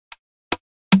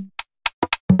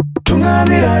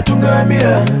tungamira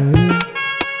tungamira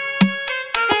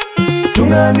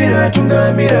tungamira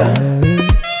tungamira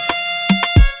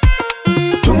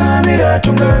tungamira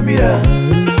tungamira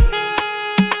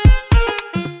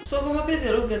soko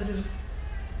mapedza rogadzira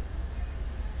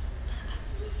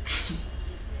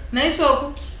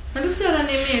naisoko handisitaura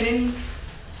nemere ni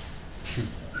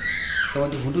sawa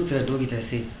ndivhundudzira dokita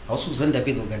sei hausi kuziva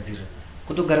ndapedza kugadzirira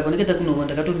kutogara kwanakaita kunowa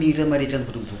ndakatomirira mari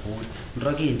yetransport kuzokuuri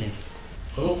ndoda kuenda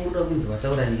kwakuruda kunzi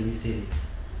vataura nini stere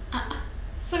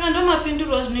saka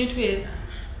ndomapindurwa zvinoitwa here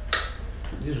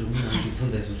ndizvo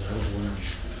munandibvunza izvo zvakakuona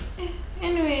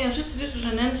anyway hazvisi ndizvo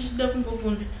zvandanga ndichida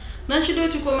kumbobvunza nachida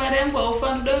kuti ko mari yangu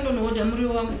haufa ndoda kundonohodha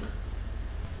muriwo wangu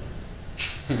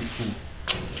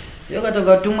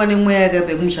yakatanga tumwa nemweya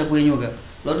yakaipa kumusha kwenyoka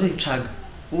latotitsvaga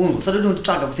ungu usati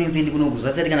totitsvaga kusenzendi kunoguza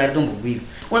asati kana ritombogwira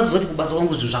unaziva kuti kubasa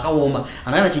kwangu zvinhu zvakaoma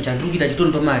handana chinhu chandiri kuita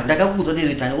chitondipa mari ndakakuudza kuti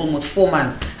return almost 4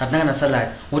 months hatina kana salary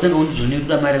wotanga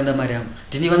undizvonekuda mari yangu ndamari yangu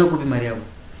ndiniva nokupi mari yangu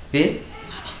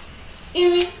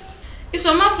imi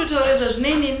izvo makutotaura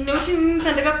zvazvinei nekuti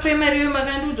pandakakupai mari iyo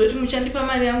makandiudza kuti muchandipa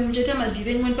mari yangu muchaita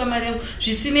madhiri enyu manipa mari yangu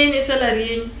zvisinei nesalary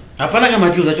yenyu hapana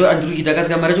kamatiro zacho andiri kuita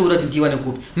kasika mari yacho kuda kuti ndiiwane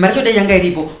kupi mari yacho dai yanga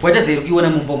iripo waitadza iri kuiona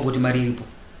mumbombo kuti mari iripo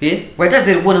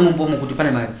waitadza iri kuona mumbombo kuti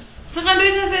pane mari saka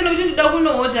ndoita sei nekuti ndoda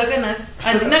kunohodha kanasi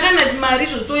handina kana mari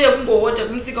zvoso yekungohodha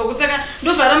kumusika uku saka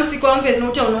ndovhara musika wangu here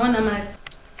nokuti unowana mari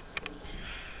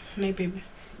nei bebe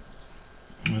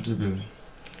ati bebe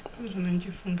zvona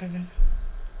ndichifunga kana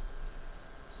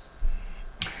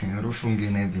arufunge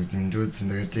nei bebe ndodzi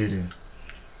ndakateerera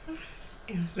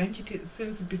ndachiti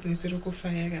since business iri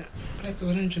kufaya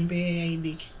prazoona nzvimbo iya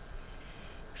yaidiki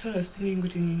so I was thinking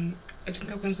kuti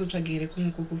atingakwanisa kutsvaga here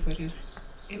kumwe kukuvhurira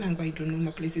inangu I don't know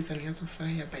maplaces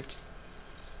anyatsofaya but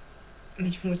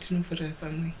ndichifunga kuti tinovhurira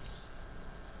somewhere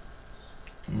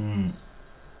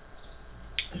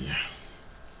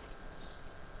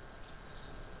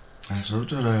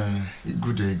zvakutaura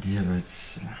good idea but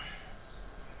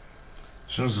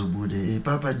zvazobude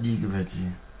papa diki but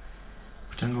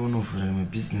kutanga unovhura rimwe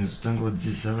business utanga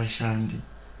kudzidzisa vashandi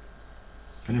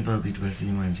pane pakuitwa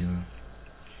sei manje vavo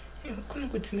kuna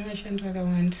kuti nevashandi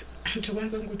vakawanda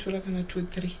tokwanisa kungotora kana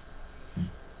 2-3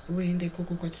 uende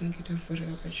ikoko kwatinenge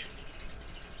tavhurira kwacho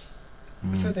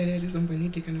so that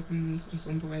hatizombonidi kana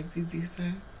kuzombovadzidzisa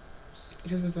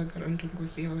tichazogara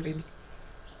mutongoziva already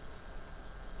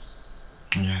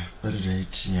pari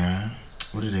right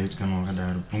uri right kana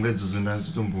wakadaro pfungwa idzodzo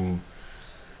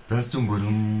dzasitombori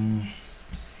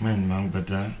mind mangu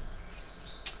but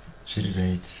zviri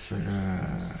right saka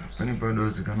pane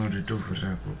padozi kana kuti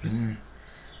tovhurira kopi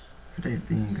but I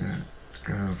think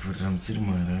tikavhurira musiri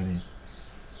muharare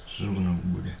zviri kuna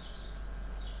kubuda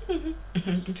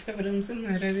tikavhurira musiri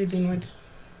muharare then what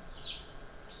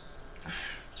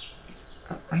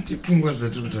handipfungwa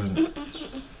dzatiri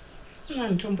kutaura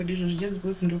nditombodi izvozvo just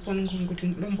because ndopanongomu kuti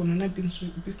ndombonoona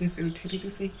business rotiriti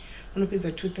sei unopedza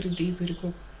 2-3 days uri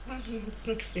koko it's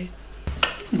not fair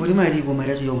mbori mari iko mari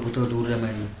yacho yombotaurira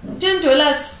mari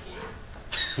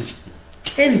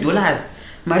 $10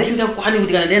 mari isingakwani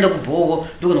kuti kana ndaenda kubhoko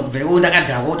ndogona kubva iwo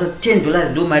ndakadhakota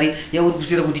 $10 ndo mari yauri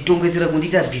kusira kunditongesera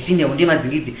kundiita bhisini yako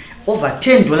ndemadzingidzi over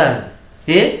 $10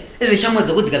 izvo shamwari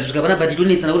dzako dzikatosvika pana bati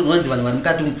tonetsana kuti ngonzi vanhu vari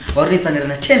mukati umu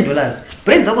varinetsanirana $10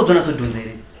 brain dzako dzonatsodhonza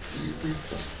here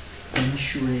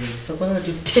sure sakwana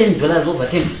kuti $10 over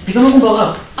 10 bisamakumba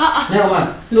wako nayo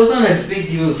ndosana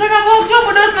respect you saka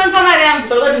pokutobuda usina pa mari yangu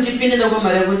saka kuti ndipinde ndakupa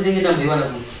mari yako ndinenge ndamboiwana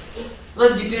ku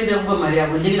kuti ndipinde ndakupa mari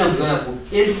yako ndinenge ndamboiwana ku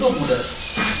ndikutobuda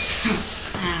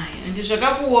ndi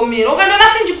zvakakuomera ukandona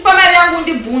kuti ndikupa mari yangu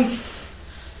ndibvunzi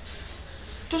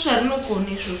tozvarinogona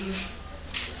izvozvo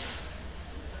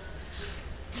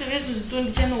saka izvo zviso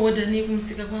ndichanohodha nei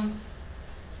kumusika kwangu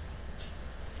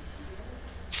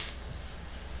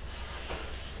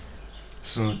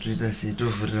so toita sei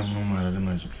tovhurira muno muharare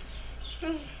macho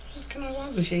kana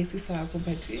wazoshaisisa hako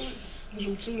but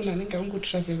zvokuti munhu anenge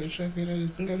angotravhera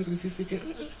zvisinganzwisisiki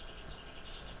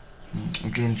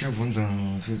okay ndichabvunza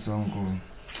mufesi wangu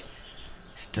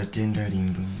sitatenda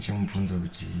rimbo ndichamubvunza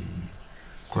kuti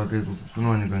kwake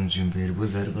kunowanikwa nzvimbo here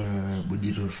because ari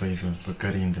pabudiriro 5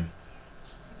 pakarenda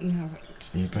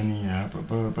pane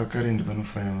pakarenda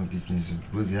panofaya mabusiness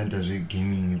because yanda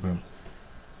zvegaming ipapo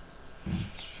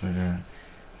saka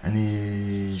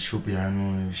ane shop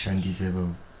yaanoshandisa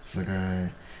ipapo saka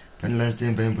pane last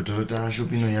time paimbotaura kuti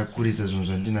shop ino yakurisa zvinhu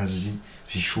zvandinazvo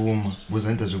zvishoma because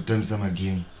anoita zvekutambisa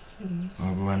magame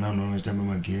apo vana vanoona vachitamba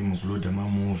magame kuloda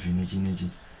mamovhi nechi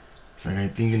saka I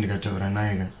think ndikataura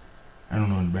naye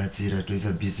anogona kundibatsira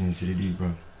toisa business redu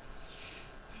ipapo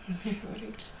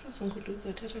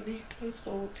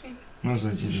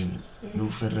unozwa chiri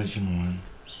ndikufarira chinhu one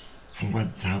pfungwa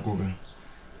dzako ka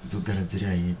dzogara dziri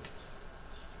ahead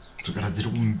dzogara dziri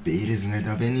kumberi zingaiti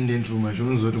apa ininde ndiruma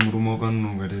zvinozoti murume wako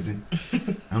anonoka tese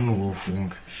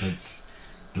anonofunga but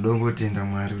ndoda kungotenda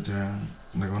Mwari kuti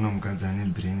ndakaona mukadzi ane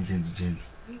brain chedzi chedzi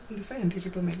ndisanga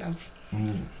ndiripo my love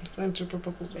ndisanga ndiripo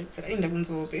pakubatsira enda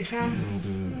kunzope ha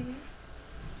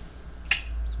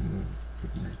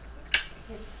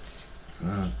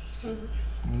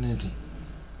muneti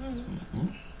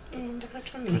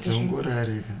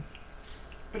ndakatongorareka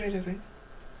urereze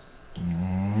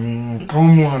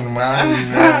come on man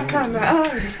kana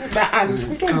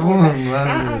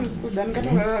ndisikuda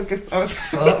ndikatongarara guest house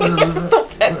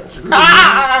stop it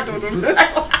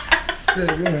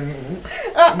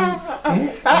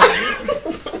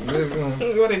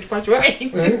Worried, quite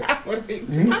worried.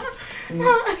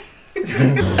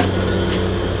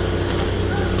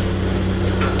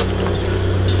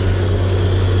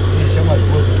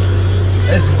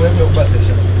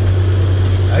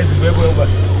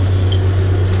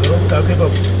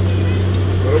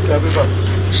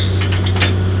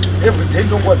 Every day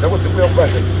ndongo dzako dzikuya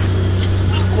kubasa.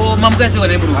 Ko mamukasi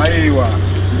wane bro. Aiwa.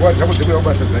 Ngwa dzako dzikuya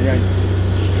kubasa dzanyanya.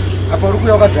 Apa uri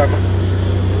kuya wakadhama?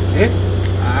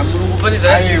 Mulungu pane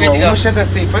zvazvikuitika. Aiwa, unoshanda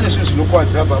sei? Pane zvinhu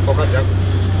zvinokwadza apa wakadhama.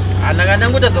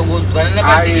 Ndakangota dzongonzwana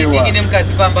napandiki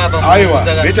nemukadzi pamba apa. Aiwa,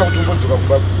 beta kutombodzoka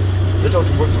kubaba. Beta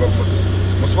kutombodzoka kubaba.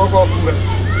 Musi wako wakura.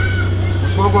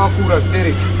 Musi wako wakura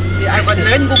stereo. Aiwa,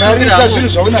 ndakangokubira. Narisa zvinhu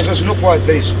zvaunazvo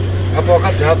zvinokwadza izvi. Apa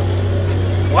wakadhama.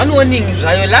 One warning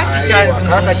zvayo last chance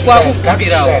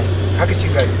kwakukumbirawo.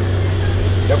 Kakichingai.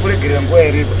 Ndakuregerera nguva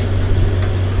yareba.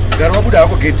 Garo wabuda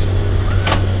hako gate.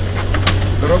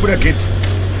 Garo wabuda gate.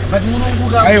 But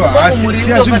munonguka. Aiwa,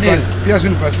 siya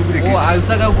zvinhu pasi kuri gate.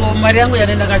 Saka ko mari yangu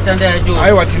yanenda kashanda yacho.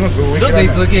 Aiwa, tinozowekera.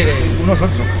 Ndozoidzokera.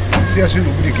 Unozodzoka. Siya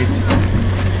zvinhu kuri gate.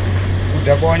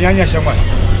 Kudhakwa wanyanya shamwari.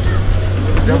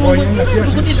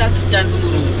 Kuti last chance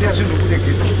mulungu. Siya zvinhu kuri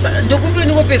gate. Ndokumbira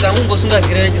ndingopedza ngungosunga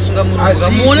gira chisunga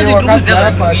mulungu. Muone kuti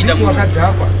ndikuziva kuita mulungu.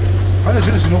 Wakadhakwa. Pane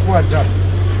zvinhu zvinokuwadza.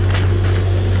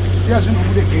 Siya zvinhu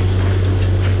kuri gate.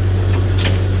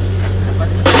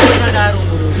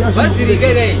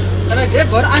 Vazirike kana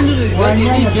driver uri andiziva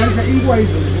kuti inguva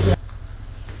izvo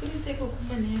Uliseko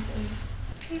kumba nesa.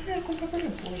 kumba pane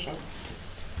bhozva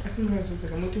asi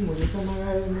munozodzoka muti mhurisa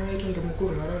mavaitenge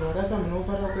mukurwara sa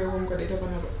munofarira kuyewo mukadaita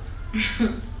panapa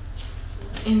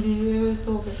Ende wewe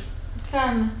stoka.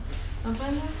 Kana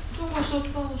apana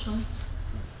tongosvotwawo zvangu.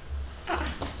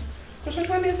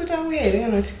 kusvotwa nesu tauya here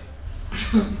anoti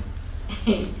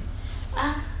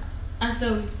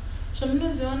Asawi.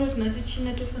 Zvamunoziva noti nhasi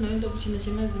china tofanira kuenda kuchina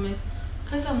chemadzimai.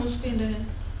 Kasa musi kuenda kana.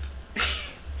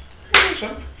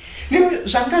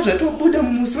 zvanga zvatobuda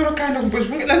mumusoro kana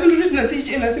kumbozvifunga nasi ndototi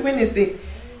nasi Wednesday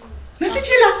nasi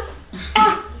china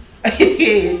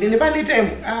ndine pane time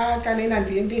kana ina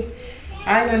ndiende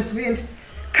ina ndisikuende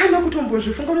kana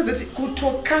kutombozvifunga unozoti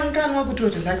kutokanganwa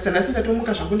kutorelaxa nasi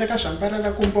ndatomuka zvangu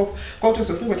ndakazvambarara kumbo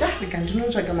kwautozofunga kuti rega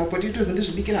ndinotsvaga mapotatoes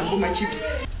ndizvibikira hangu machips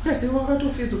asi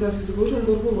wakatofizuka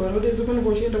utongori kurwara udezo pane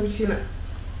kochienda kuchina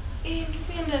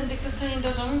ndikuenda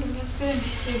ndikasaenda zvangu ndingaswera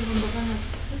ndichitekurumba kana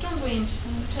utongoendi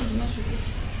tandina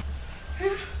zvekuti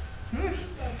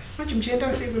machi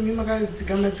muchienda sei kwemi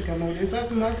makadzigama udezo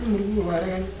asi muri kurwara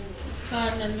kani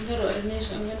kana ndingarwara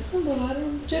nezvanga ndisamborwara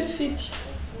tori fit.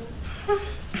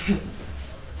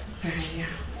 Aya,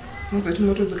 muzoti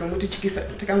motodzoka muti chikisa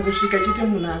tikangosvika chiti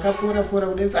munhu akapora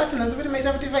udezo asi nhasi kuti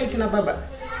maita kuti vaiti nababa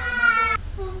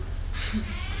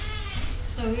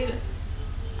Sawira.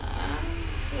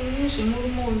 Ini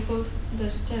zvemurume uko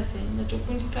ndazvitadza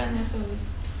ndatokundikanya Sawira.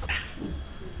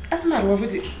 asi marwa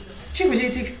futi chingu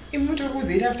chaitika imi mutori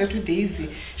kuzoita after 2 days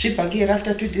zvibhakera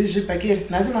after 2 days zvibhakera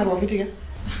nhasi marwa futi ka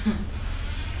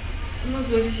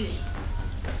Unozoti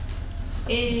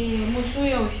musi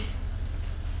uya uyu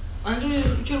handiri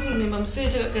uchiri kurememba musi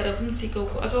uya takagara kumusika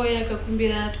uko akauya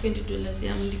akakumbira $20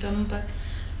 yangu ndikamupa.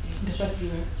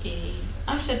 ndapasiva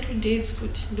After 2 days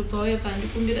futi ndopauya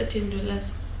pandikumbira $10.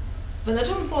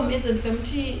 Vandatomupawo medza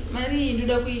ndikamuti mari iyi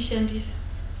ndoda kuishandisa.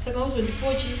 Saka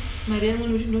uzondipochi mari yangu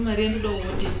nokuti ndo mari yandoda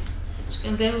kuhodhesa.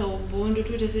 Zvikanzi aiwa ubho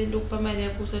ndototi sei ndokupa mari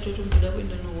yako usati watomboda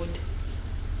kuenda nohodha.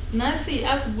 Nhasi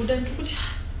akubuda ndikuti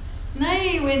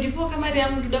nai iwe ndipoka mari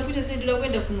yangu ndoda kuita sei ndoda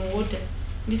kuenda kunohodha.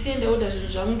 Ndisienda hodha zvinhu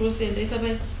zvangu ndosenda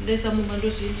ndaisa mumba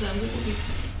ndozviendera hangu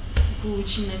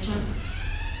kuchina changu.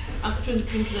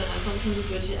 Akutondipindura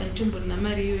akakutondidzwa kuti anditomborina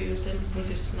mari iyoyo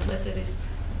sandibvunze zvisina basa rese.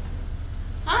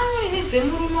 Ini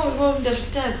zemurume uyo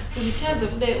ndazvitadza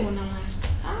kudai ona Mwari.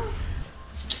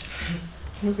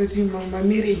 muzoti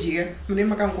mamarriage ka mune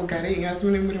makangogarei asi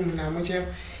mune muri munhu amwe chaivo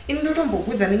ini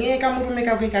ndotombokudza nenyaya yekamurume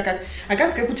kako ikaka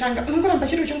akasike kutanga unongoramba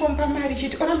chiri uchingomupa mari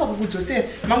chiti oramba kukudzosera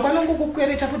mangwana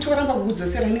ngokukwereta futi oramba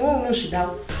kukudzosera niwo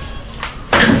unozvidawo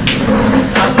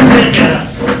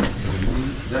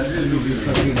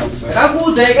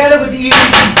kakuudza ikale kuti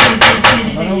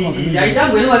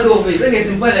yaitambweni wadove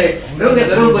regezimbana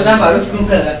rongeza rongotamba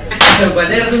rusinuka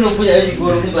padera tunokuja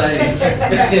yechigoro kumbare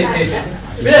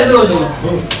vilezono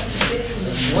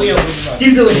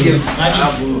chizoje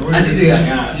andizika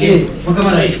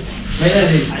mukamana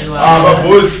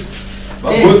babosi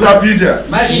apinda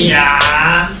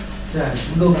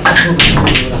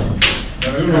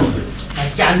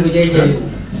achando jeje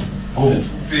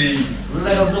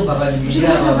unataka kusoka bali mishira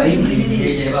baba hivi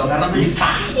jeje baba kama ni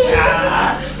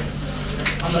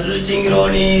amazozvitengerawo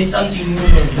something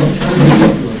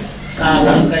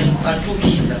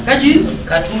kachukiza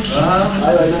kachukiza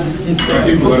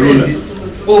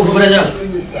ovhura chako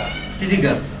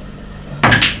titika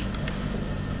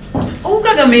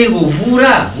ukakameiko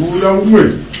vhura umwe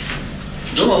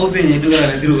ndomaopen yedu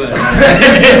kana ndiruka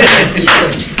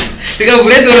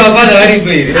tikavhura dora vapana varipo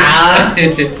here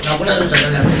hakuna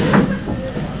zvakanaka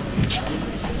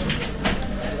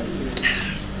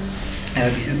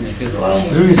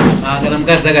kana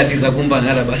mukadzi akatiza kumba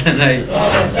nhara basa naye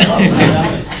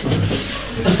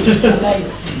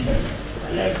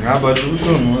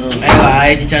aiwa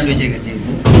hai chichando chega chega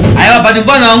aiwa but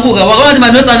mfana wanguka wakaona kuti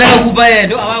manotsi andakakupa ye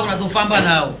ndo ava kunatofamba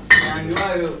nawo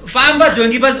famba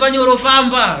jongi pasi panyoro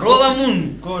famba rova munhu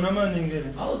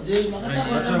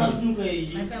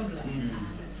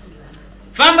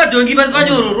famba jongi pasi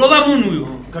panyoro rova munhu uyo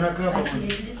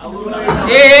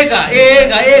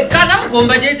kana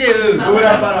mugomba chete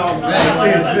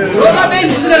rova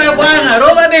benzi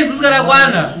kusvika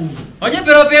rakwana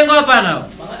wanyepera upenga wapanawo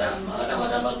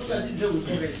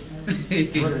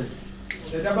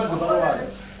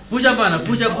pusha pana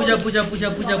pusha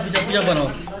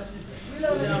pana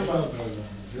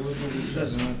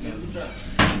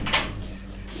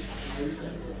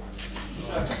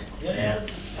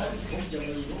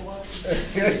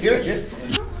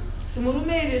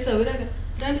simurume iri saviraka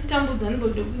randitambudza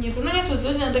ndibode kunyepa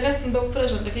unonyatsoziva kuti ndakasimba kupfuura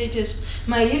zvandakaitezvi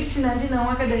mahips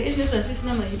nandinawo akadai ezvine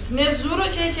zvandisisina mahips nezuro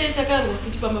chaichai takarwa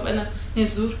futi pamba panapa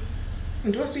nezuro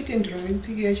ndo sweet environment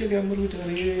yacho yamuruta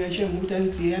yacho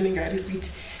yamutanzi anenge ari sweet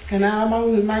kana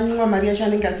manywa mari yacho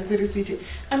anenge asisiri sweet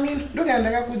I mean ndokana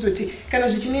ndakakudzoti kana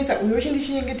zvichinetsa uyo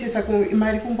uchindichengetesa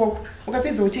mari kumboko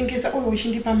ukapedza utengesa uyo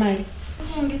uchindipa mari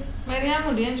funge mari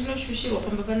yangu ndo yandinoshushirwa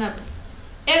pamba panapa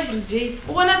every day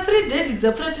uona 3 days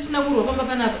dzapfuura tisina kurwa pamba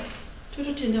panapa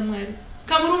tototenda mwari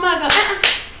kamurume aka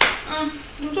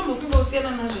unotombofunga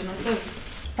kusiyana nazvo nasau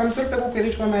pamusoro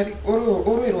pekukweretwa mari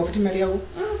orowerwa futi mari yako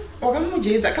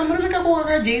wakamujeidza kamurume kako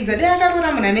wakajeidza dai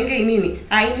akarora munhu anenge inini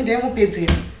haini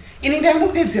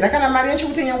ndaimupedzera kana mari yacho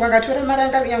kuti nyange akatora mari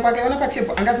nyange akaiona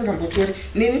patebho angasingambotori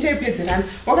nini taipedzerana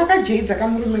wakakajeidza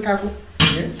kamurume kako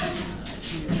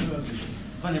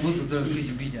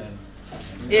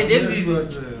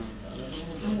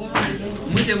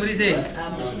murise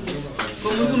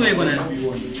komuri kunoyekwa nasi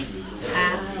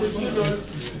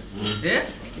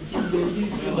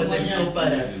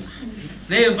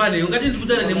naye pane ungati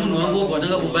ndikutana nemunhu wangu wobva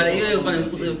watanga kumbara iyoyo pane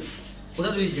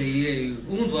usatoijairire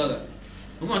ungunzwaka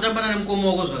ufana kutambana nemukoma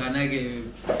wako zvakanaka iyoyo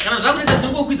kana zvakunetsa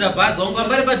tinongokwidza bhazi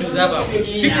wangambare padhuze apapo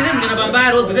 50 kana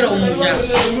pambari wodzokera kumusha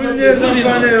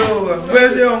munyezafaneyoka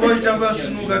kwese wangoitamba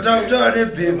sunuka takutaura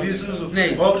nebhebhi isusu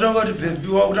wakutanga kuti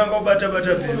bhebhi wakutanga kubata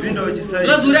bhebhi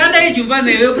ndochisazuri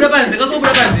andaijumpaneyo buda panze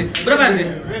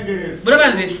buda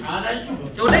panze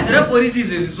todaidzira polisi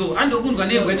izvezvi so andokundwa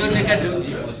negwetori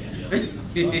nekadhoti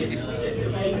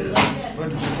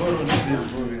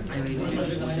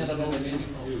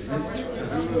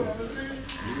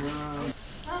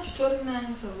zvitori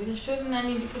nani savira zvitori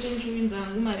nani ndikuti ndichivinza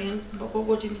hangu mari yangu kumba kwako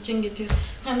kuti ndichengetera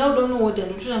kana ndauda unohodha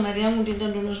ndotora mari yangu ndienda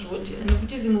ndonozvihodhera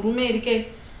nekuti zimurume iri kai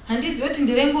handizivi kuti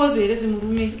ndire ngozi here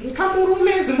zimurume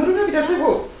zimurume kuita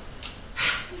seko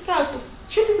kako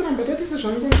chindisiramba tatisi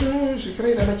zvangu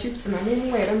ndinozvifuraira machips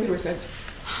namumwe airambirwe sadzi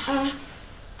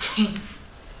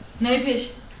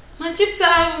naipeshi machips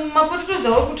mapototozi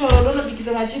auri kutaura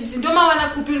ndonobikisa machips ndomawana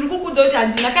kupi ndiri kukudza kuti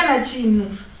handina kana chinhu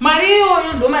mari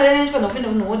iyoyo ndo mari yanaifanira kuenda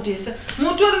kunohodhesa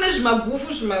mutori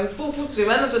nezvimagufu zvimafufu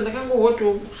zvevana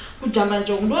zvandakangohoto kujamba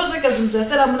njongo ndozvega zvinhu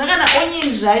zvasara muna kana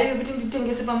onyeni zvayo kuti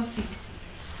nditengese pamusika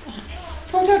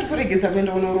saka uchati kuregedza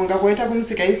kuenda unoronga kwaita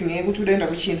kumusika izi nyaya yekuti udaenda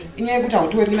kuchina inyaya yekuti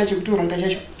hautorina chekutoronga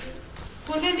chacho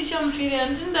ponde ndichamupiri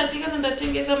handiti ndati kana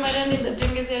ndatengesa mari ane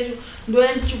ndatengesa yacho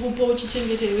ndoya ndichikupa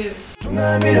uchichengete iwewe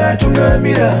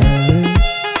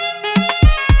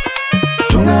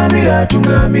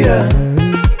tungamira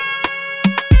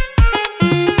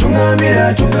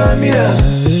tungamira tungamira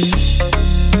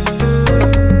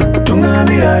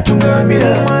tungamira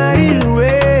tungamira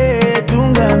Mwariwe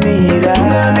tungamira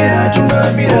tungamira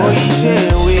tungamira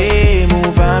oishewe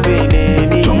mufambe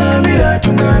neni tungamira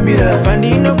tungamira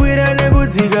pandinokwira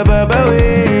nekudzika baba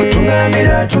we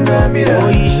tungamira tungamira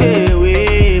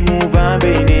oishewe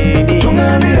mufambe neni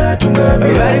tungamira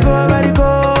tungamira variko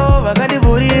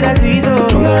vakandivhurira ziso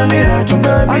tungamira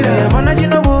tungamira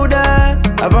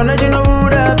hapana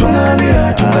chinobuda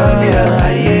tungamira tungamira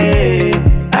aye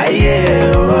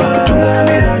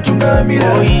tungamira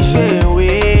tungamira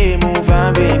oishewe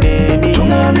mufambe neni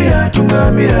tungamira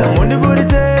tungamira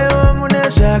mundiburitsewo mune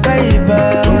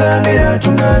zvakaipa tungamira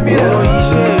tungamira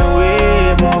oishewe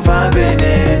mufambe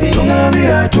neni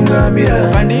tungamira tungamira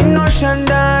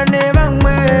pandinoshanda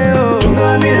nevamwewo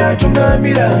tungamira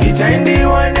tungamira itai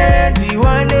ndiwanewo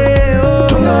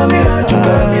tungamira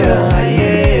tungamira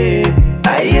aye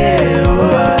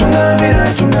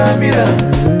tungamira tungamira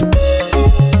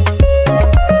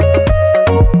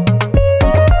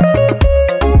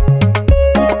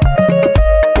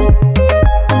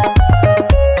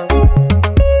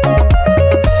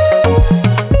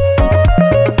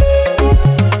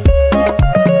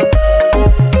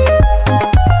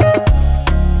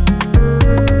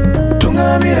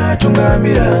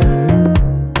tungamira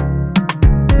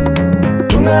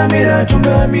tungamira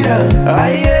tungamira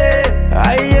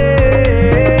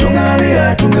aye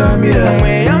tungamira tungamira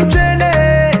mweya mutsvene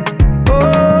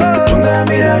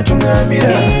tungamira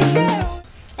tungamira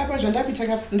apa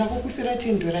zvandakuita ndakukusira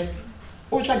 $10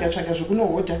 otsvaga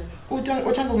zvekunohota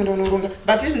otanga kuenda unoronga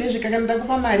but ezvinezvi kana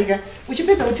ndakupa mari ka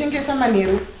uchipedza kutengesa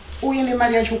manheru uye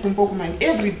nemari yacho kumboku mani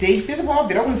every day pese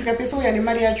pawabvira kumusika pese uya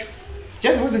nemari yacho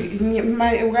just because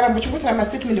ukaramba uchingotara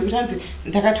mastatement ekuti hanzi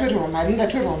ndatorerwa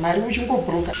mari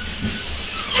uchingobhuruka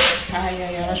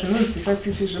ayaya zvinonzwisa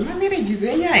tsitsi zvemamarriages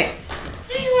enyaya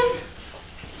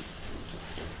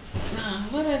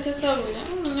varatasavira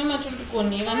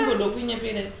nematondikoni vanongoda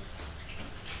kuinyepera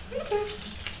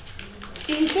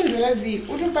 $10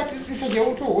 utobatisisa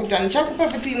cheutohodha ndichakupa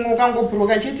futi imwe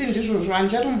ukangobhuroka chete ndizvozvo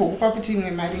handichatombokupa futi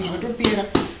imwe mari zvotopera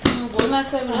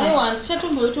aiwa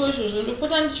handichatomboitawo izvozvo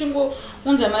ndopota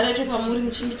ndichingounza mari yacho kwamuri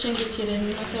muchindichengetera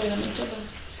nemasavira macha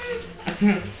basi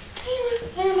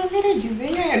mamarriages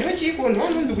enyaya ndochiko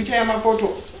ndoanonzi kuchaya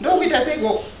mapoto ndokuita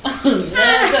seiko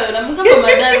savira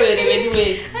mungambomadaro here vedu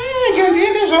wei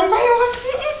gandiende zvangu aiwa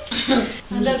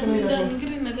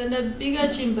ndakundanikirinaka ndabika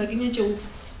chimbakinye cheufu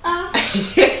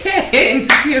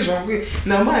ndisiye zvangu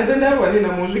namahanza ndarwa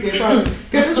nenamozvika ipano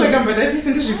karotsvakamba ndatisi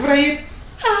ndizvifurayiri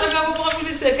saka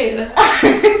popakakutisekaira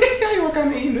aiwa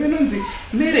kana ino inonzi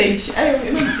marriage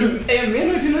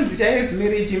menoti inonzi chaezi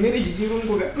marriage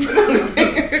chirunguka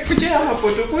kuchaya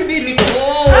mapoto kudini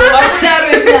vakudaro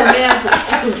ename yako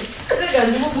rega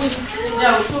ndimubudisa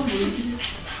utomboiti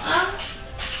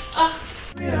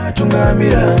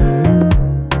tungamira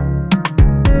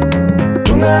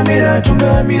tungamira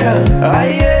tungamira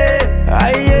aye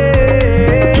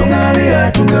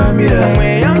tungamira tungamira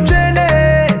mweya mutsvene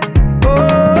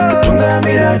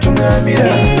tungamira tungamira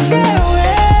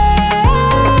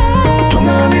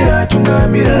tungamira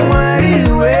tungamira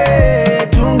mwariwe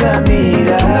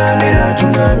tungamira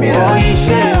tungamira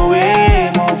oishewe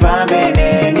mufambe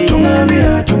neni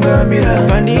tungamira tungamira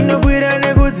pandinokwira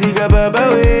nekudzika baba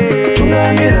we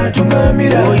tungamira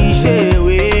tungamira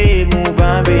oishewe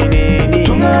mufambe neni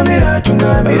tungamira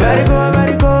tungamira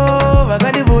variko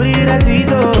vakandivhurira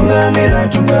ziso tungamira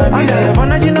tungamira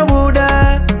hapana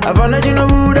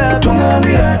chinobuda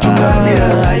tungamira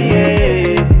tungamira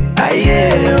aye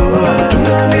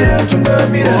tungamira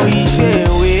tungamira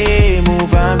oishewe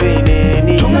mufambe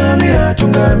neni tungamira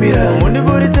tungamira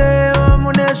mundiburitsewo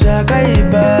mune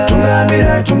zvakaipa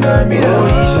tungamira tungamira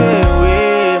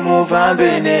oishewe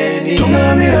mufambe neni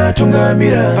tungamira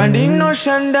tungamira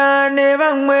pandinoshanda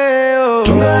nevamwewo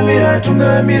tungamira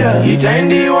tungamira itai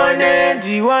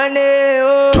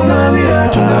ndiwanewo tungamira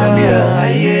tungamira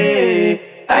aye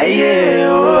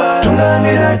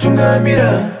tungamira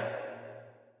tungamira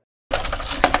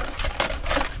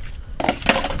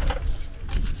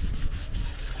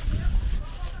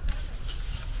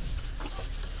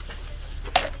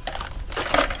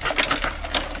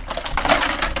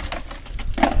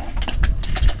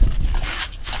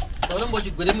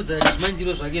chigweremudza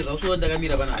zvimandiro zvake zvausiwa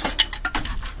ndakamira panapa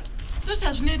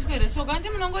zvazvinoitwa here soka andi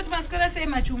munongoti maswera sei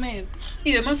machume here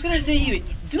iwe maswera sei iwe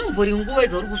dzinombori nguva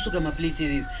dzauri kusuka mapleti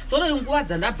erezvi saunoti nguva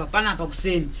dzandabva panapa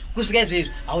kuseni kusvika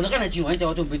izvezvi hauna kana chinhu hani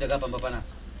chavatomboita kapamba panapa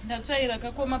ndatsvaira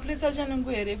kako mapleti acho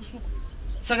anenguva here ekusuka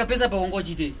Saka pesa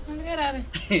paongochite. Ngerare.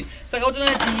 Saka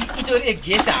utona kuti itori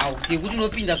guest house yekuti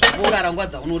unopinda zvokurara nguva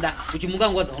dzaunoda, uchimuka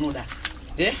nguva dzaunoda.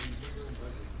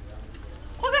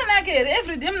 Kwakanaka here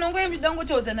everyday munongoenda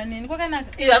ngotaudzana neni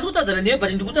kwakanaka. Asi kutaudzana newe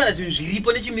but ndikutaura zvinhu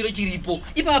zviripo nechimiro chiripo.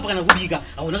 Ipapa kana kubika,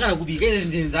 hauna kana kubika izvi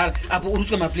ndinzara apo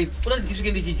uruswe maplate. Utati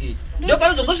ndisvike ndichichi. Ndo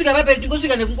panozongosvika paperi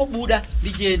ndingosvika nekungobuda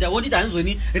ndichienda. Wonditi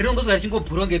hanzoni rinongosvika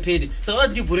richingobhuronge pede. Saka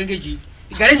utati ndibhuronge chii?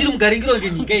 Igare ndiri mugaringiro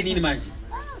ngenyika inini manje.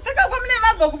 Saka kwamune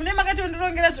mabva kumune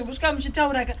makatondirongera zvokusvika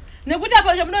muchitauraka nekuti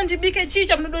apa chamunondibike chii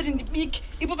chamunoda kuti ndibike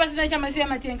ipo pasina chamasiya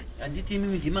Matenga. Handiti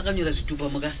imimi ndimakanyora zvitupa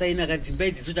mukasaina kadzimba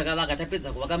idziso takavaka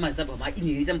tapedza kuvaka mazabha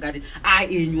mainherita mukati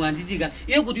enyu handitika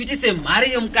iye kuti uite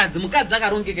semhari yemukadzi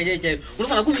akarongeka chaiyo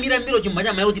unofanira kumira miro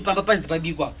chimhanya mai kuti pamba panzi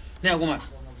pabikwa nayakoma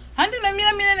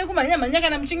handinomira nekumhanya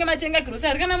kana muchinge Matenga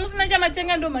grocery kana musina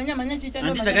chaMatenga ndo mhanya chicha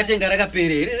handi ndakatenga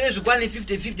rakapera here zvikwane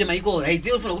 50-50 maiko right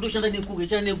unofanira kutoshanda nekuku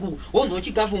ichana nekuku wonzwa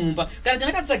chikafu mumba kana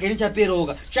chandakatsvaga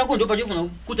nechaperoka chako ndo pachofanira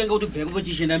kutanga kuti bvira papo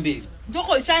chichienda mberi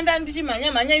ndokoshanda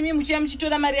ndichimhanya imi muchiya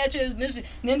muchitora mari yacho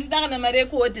nendina kana mari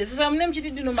yekuhodhesa saka mune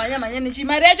muchiti ndinomhanya nechi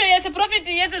mari yacho yese profit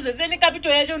yese zvese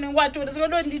necapital yacho unenge watora saka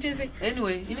ndo ndiite sei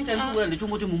anyway ini chandikubura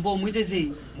ndechongoti mumba muite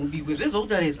sei mubikwe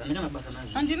zvezvokutarirwa handina mabasa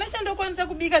nazvo handina chandokwanisa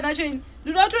kubika nacho ini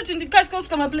ndoda kutoti ndikasika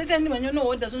kusvika maplesi andimhanya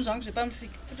nohodha zvinhu zvangu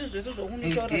zvepamusika kuti zvese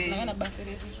zvokunotaura zvisina kana basa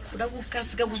rese kuda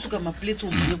kukasika kusuka maplesi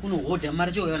omhanya kunohodha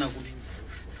mari choyana kupi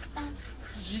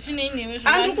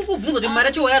andiri kukubvunza kuti mari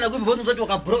yacho wayana kupi bhosi musati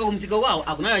wakabhuroka kumusika wawo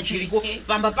hakuna chiriko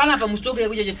pamba panapa musitoko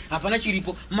yekucheche hapana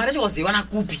chiripo mari yacho wazoiwana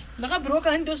kupi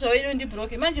ndakabhuroka ndo zvavaino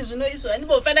ndibhuroke manje zvino izvo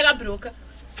handimbofa ndakabhuroka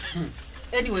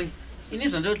anyway ini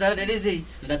zvandotara dadezei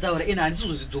ndataura ina handisi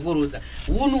kuzvidzokorodza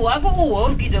unhu hwako uhwu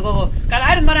hwauri kuita kwako kana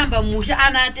ari maramba musha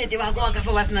ana atete vako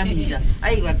vakafa vasina misha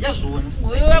aiwa tichazviona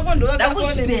uyo wako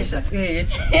ndakuzvipesa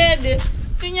ede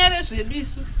tinyare zvedu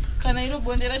isu kana iro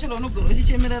bonde racho raunogona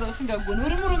uchichemerara usingagoni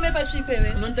uri murume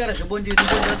pachikwewe unontaura zvebonde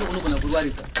racho unogona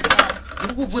kurwaridza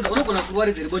ndiri kubvunza unogona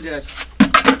kurwaridza here bonde racho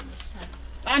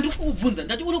handiri kukubvunza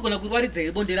ndati unogona kurwaridza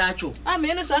here bonde racho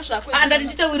amheno zvazvakwe ndati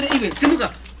nditaurire iwe simuka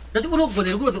ndati unogona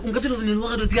here kurwadza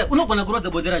ungapinda unogona kurwadza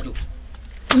bonde racho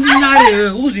nyare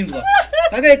uzvinzwa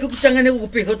kakaike kutanga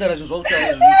nekukupesa kutaura zvinhu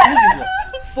zvakutaura uzvinzwa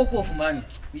fuck off man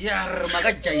yar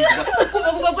makajaizwa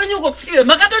kuba kwenyuko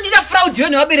makatondita fraud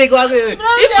yone wabereki wako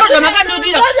ifraud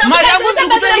makandondita mari yangu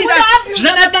ndikutoita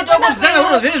zvinangatatu wako zvitanga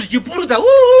uro zvese zvichipurudza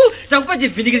takupa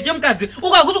chivhindikiri chemukadzi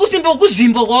ukakuti kusimba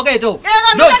kuzvimba kwawakaitawo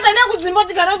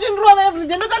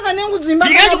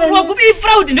ndikachikukupi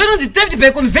ifraud ndinonzi theft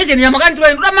by convention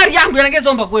yamakandiroa ndoda mari yangu yanenge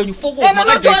somba kwenyu fuck off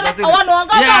makajaizwa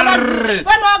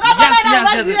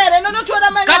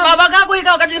kababa kako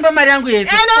ika wakatimba mari yangu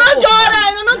yese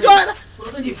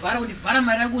ndivhara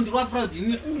mari yangu ndirwa fraud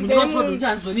mundirwa fraud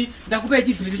ndihanzoni ndakupa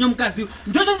chivhiri chomukadzi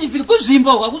ndoto chivhiri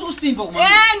kuzvimba kwakuti kusimba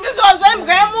ndizvozvo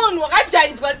imbuka yemunhu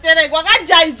wakajaidzwa stereki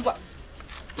wakajaidzwa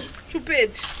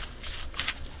chupeti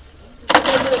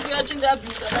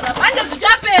manje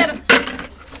zvichapera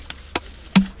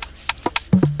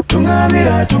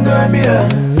tungamira tungamira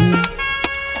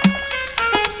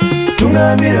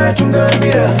tungamira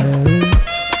tungamira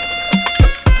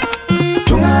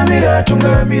tungamira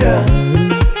tungamira